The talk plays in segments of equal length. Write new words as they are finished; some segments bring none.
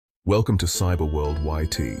Welcome to Cyberworld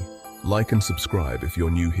YT. Like and subscribe if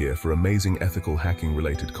you're new here for amazing ethical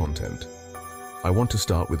hacking-related content. I want to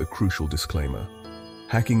start with a crucial disclaimer.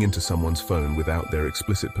 Hacking into someone's phone without their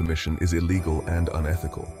explicit permission is illegal and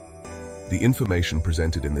unethical. The information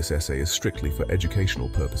presented in this essay is strictly for educational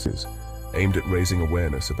purposes, aimed at raising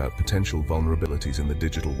awareness about potential vulnerabilities in the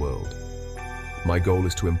digital world. My goal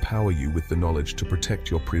is to empower you with the knowledge to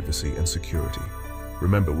protect your privacy and security.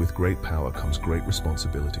 Remember, with great power comes great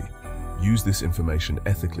responsibility. Use this information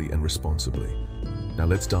ethically and responsibly. Now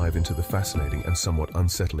let's dive into the fascinating and somewhat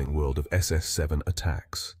unsettling world of SS7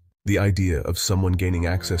 attacks. The idea of someone gaining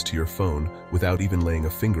access to your phone without even laying a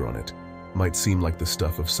finger on it might seem like the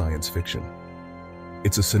stuff of science fiction.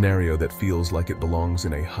 It's a scenario that feels like it belongs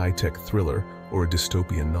in a high-tech thriller or a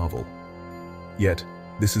dystopian novel. Yet,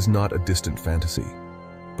 this is not a distant fantasy,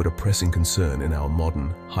 but a pressing concern in our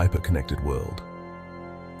modern, hyper-connected world.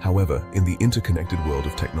 However, in the interconnected world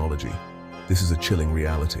of technology, this is a chilling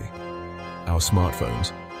reality. Our smartphones,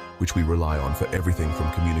 which we rely on for everything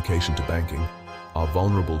from communication to banking, are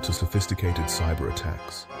vulnerable to sophisticated cyber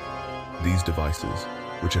attacks. These devices,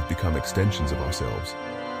 which have become extensions of ourselves,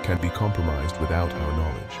 can be compromised without our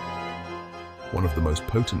knowledge. One of the most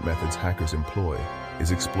potent methods hackers employ is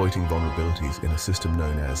exploiting vulnerabilities in a system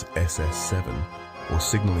known as SS7, or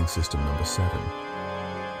Signaling System Number 7.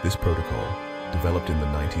 This protocol, developed in the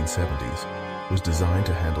 1970s, was designed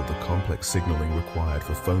to handle the complex signaling required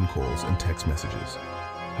for phone calls and text messages.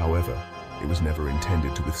 However, it was never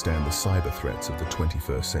intended to withstand the cyber threats of the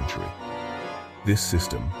 21st century. This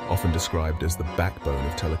system, often described as the backbone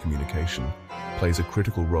of telecommunication, plays a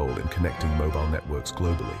critical role in connecting mobile networks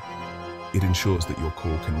globally. It ensures that your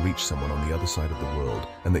call can reach someone on the other side of the world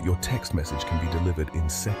and that your text message can be delivered in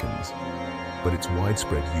seconds. But its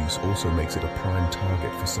widespread use also makes it a prime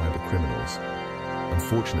target for cyber criminals.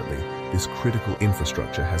 Unfortunately, this critical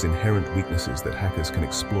infrastructure has inherent weaknesses that hackers can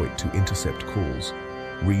exploit to intercept calls,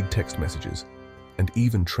 read text messages, and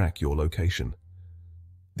even track your location.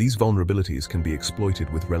 These vulnerabilities can be exploited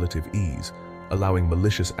with relative ease, allowing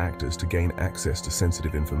malicious actors to gain access to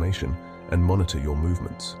sensitive information and monitor your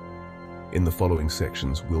movements. In the following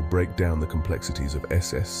sections, we'll break down the complexities of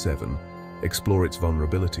SS7, explore its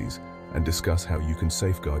vulnerabilities, and discuss how you can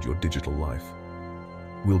safeguard your digital life.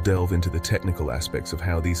 We'll delve into the technical aspects of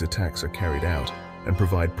how these attacks are carried out and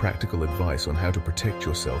provide practical advice on how to protect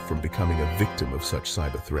yourself from becoming a victim of such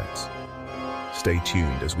cyber threats. Stay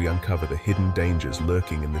tuned as we uncover the hidden dangers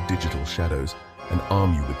lurking in the digital shadows and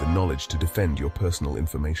arm you with the knowledge to defend your personal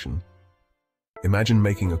information. Imagine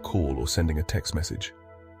making a call or sending a text message.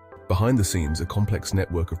 Behind the scenes, a complex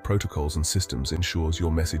network of protocols and systems ensures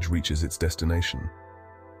your message reaches its destination.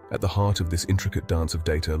 At the heart of this intricate dance of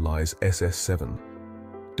data lies SS7.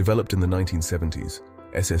 Developed in the 1970s,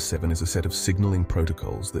 SS7 is a set of signaling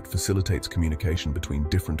protocols that facilitates communication between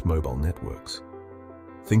different mobile networks.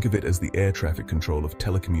 Think of it as the air traffic control of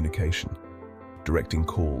telecommunication, directing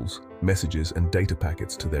calls, messages, and data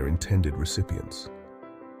packets to their intended recipients.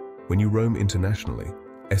 When you roam internationally,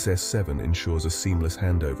 SS7 ensures a seamless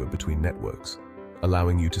handover between networks,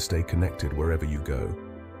 allowing you to stay connected wherever you go.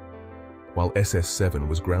 While SS7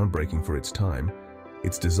 was groundbreaking for its time,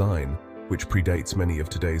 its design, which predates many of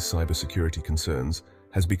today's cybersecurity concerns,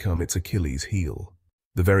 has become its Achilles heel.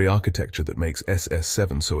 The very architecture that makes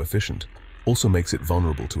SS7 so efficient also makes it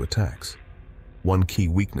vulnerable to attacks. One key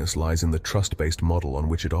weakness lies in the trust-based model on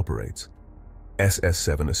which it operates.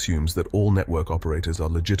 SS7 assumes that all network operators are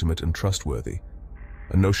legitimate and trustworthy,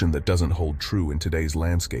 a notion that doesn't hold true in today's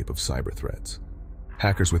landscape of cyber threats.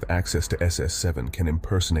 Hackers with access to SS7 can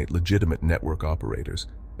impersonate legitimate network operators,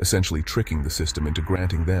 essentially tricking the system into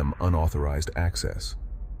granting them unauthorized access.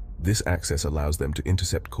 This access allows them to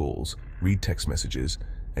intercept calls, read text messages,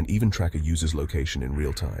 and even track a user's location in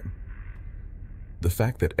real time. The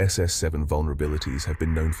fact that SS7 vulnerabilities have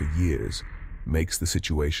been known for years makes the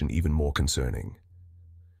situation even more concerning.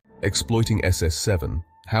 Exploiting SS7,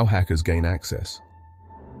 how hackers gain access.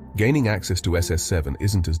 Gaining access to SS7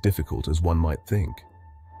 isn't as difficult as one might think.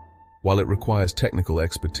 While it requires technical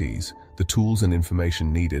expertise, the tools and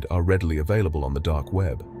information needed are readily available on the dark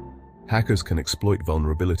web. Hackers can exploit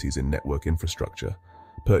vulnerabilities in network infrastructure,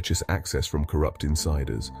 purchase access from corrupt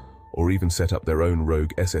insiders, or even set up their own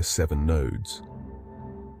rogue SS7 nodes.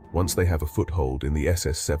 Once they have a foothold in the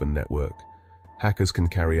SS7 network, hackers can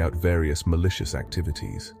carry out various malicious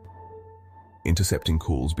activities. Intercepting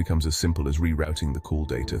calls becomes as simple as rerouting the call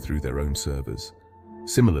data through their own servers.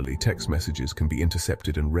 Similarly, text messages can be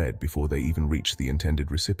intercepted and read before they even reach the intended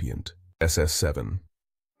recipient. SS7.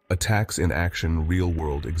 Attacks in action,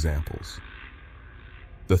 real-world examples.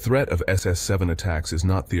 The threat of SS7 attacks is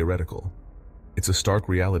not theoretical. It's a stark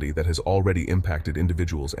reality that has already impacted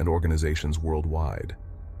individuals and organizations worldwide.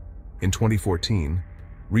 In 2014,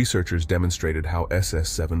 researchers demonstrated how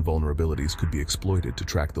SS7 vulnerabilities could be exploited to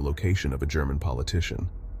track the location of a German politician.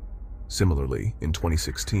 Similarly, in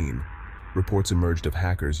 2016, reports emerged of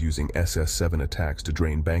hackers using SS7 attacks to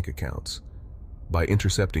drain bank accounts. By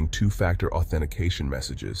intercepting two-factor authentication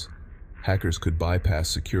messages, hackers could bypass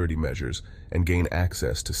security measures and gain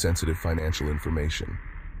access to sensitive financial information.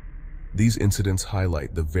 These incidents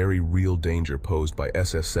highlight the very real danger posed by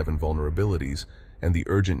SS7 vulnerabilities and the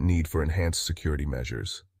urgent need for enhanced security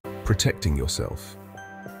measures. Protecting yourself.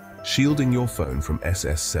 Shielding your phone from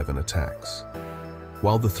SS7 attacks.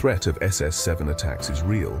 While the threat of SS7 attacks is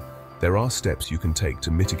real, there are steps you can take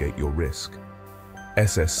to mitigate your risk.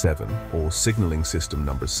 SS7, or Signaling System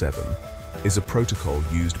Number 7, is a protocol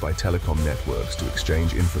used by telecom networks to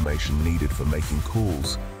exchange information needed for making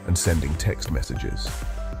calls and sending text messages.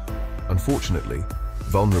 Unfortunately,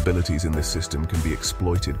 vulnerabilities in this system can be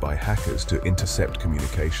exploited by hackers to intercept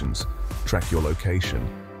communications, track your location,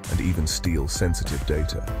 and even steal sensitive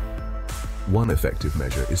data. One effective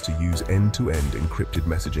measure is to use end-to-end encrypted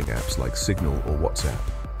messaging apps like Signal or WhatsApp.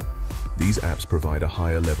 These apps provide a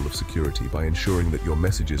higher level of security by ensuring that your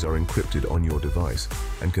messages are encrypted on your device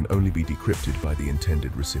and can only be decrypted by the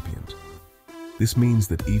intended recipient. This means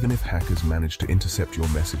that even if hackers manage to intercept your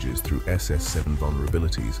messages through SS7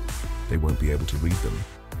 vulnerabilities, they won't be able to read them.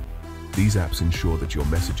 These apps ensure that your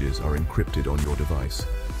messages are encrypted on your device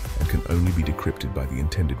and can only be decrypted by the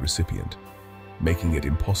intended recipient, making it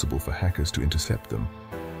impossible for hackers to intercept them,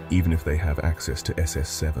 even if they have access to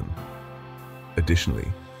SS7.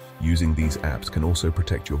 Additionally, using these apps can also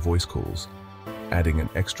protect your voice calls, adding an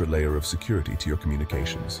extra layer of security to your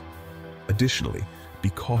communications. Additionally, be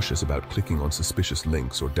cautious about clicking on suspicious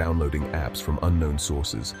links or downloading apps from unknown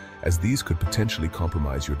sources, as these could potentially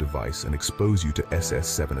compromise your device and expose you to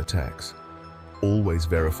SS7 attacks. Always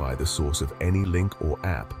verify the source of any link or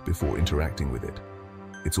app before interacting with it.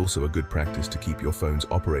 It's also a good practice to keep your phone's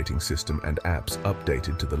operating system and apps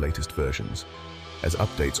updated to the latest versions, as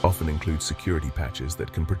updates often include security patches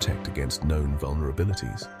that can protect against known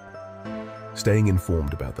vulnerabilities. Staying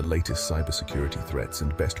informed about the latest cybersecurity threats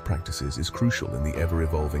and best practices is crucial in the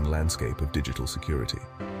ever-evolving landscape of digital security.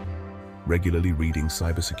 Regularly reading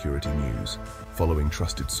cybersecurity news, following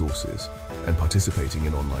trusted sources, and participating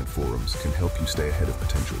in online forums can help you stay ahead of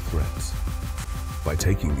potential threats. By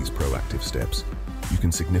taking these proactive steps, you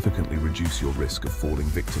can significantly reduce your risk of falling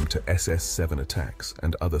victim to SS7 attacks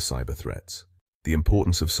and other cyber threats. The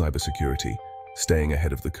importance of cybersecurity, staying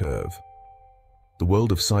ahead of the curve. The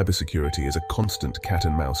world of cybersecurity is a constant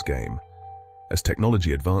cat-and-mouse game. As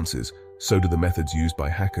technology advances, so do the methods used by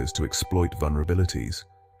hackers to exploit vulnerabilities.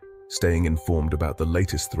 Staying informed about the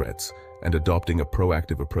latest threats and adopting a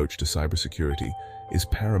proactive approach to cybersecurity is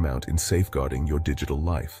paramount in safeguarding your digital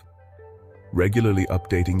life. Regularly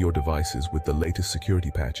updating your devices with the latest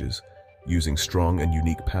security patches, using strong and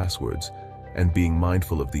unique passwords, and being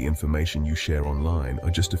mindful of the information you share online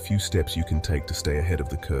are just a few steps you can take to stay ahead of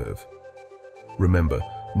the curve. Remember,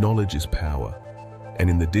 knowledge is power, and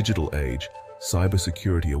in the digital age,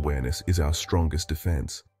 cybersecurity awareness is our strongest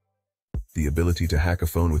defense. The ability to hack a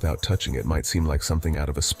phone without touching it might seem like something out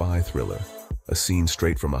of a spy thriller, a scene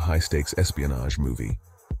straight from a high-stakes espionage movie.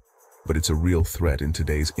 But it's a real threat in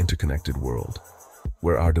today's interconnected world,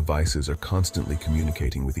 where our devices are constantly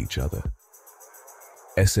communicating with each other.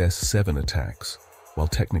 SS7 attacks, while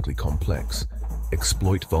technically complex,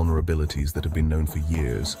 exploit vulnerabilities that have been known for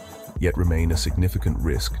years, yet remain a significant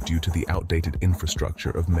risk due to the outdated infrastructure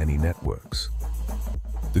of many networks.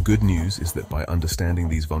 The good news is that by understanding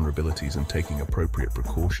these vulnerabilities and taking appropriate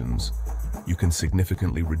precautions, you can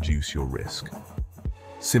significantly reduce your risk.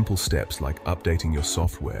 Simple steps like updating your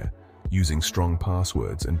software, using strong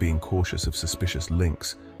passwords, and being cautious of suspicious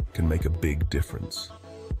links can make a big difference.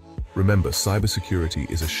 Remember, cybersecurity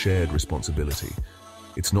is a shared responsibility.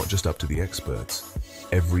 It's not just up to the experts.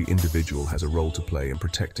 Every individual has a role to play in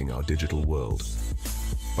protecting our digital world.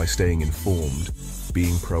 By staying informed,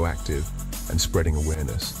 being proactive, and spreading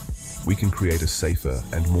awareness, we can create a safer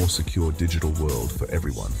and more secure digital world for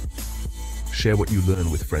everyone. Share what you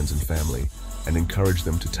learn with friends and family, and encourage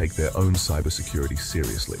them to take their own cybersecurity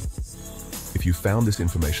seriously. If you found this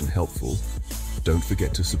information helpful, don't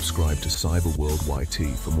forget to subscribe to Cyberworld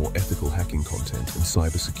YT for more ethical hacking content and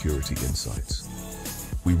cybersecurity insights.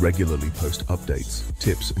 We regularly post updates,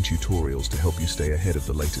 tips, and tutorials to help you stay ahead of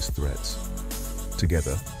the latest threats.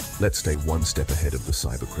 Together, let's stay one step ahead of the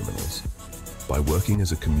cybercriminals. By working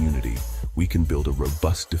as a community, we can build a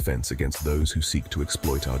robust defense against those who seek to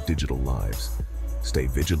exploit our digital lives. Stay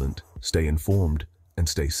vigilant, stay informed, and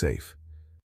stay safe.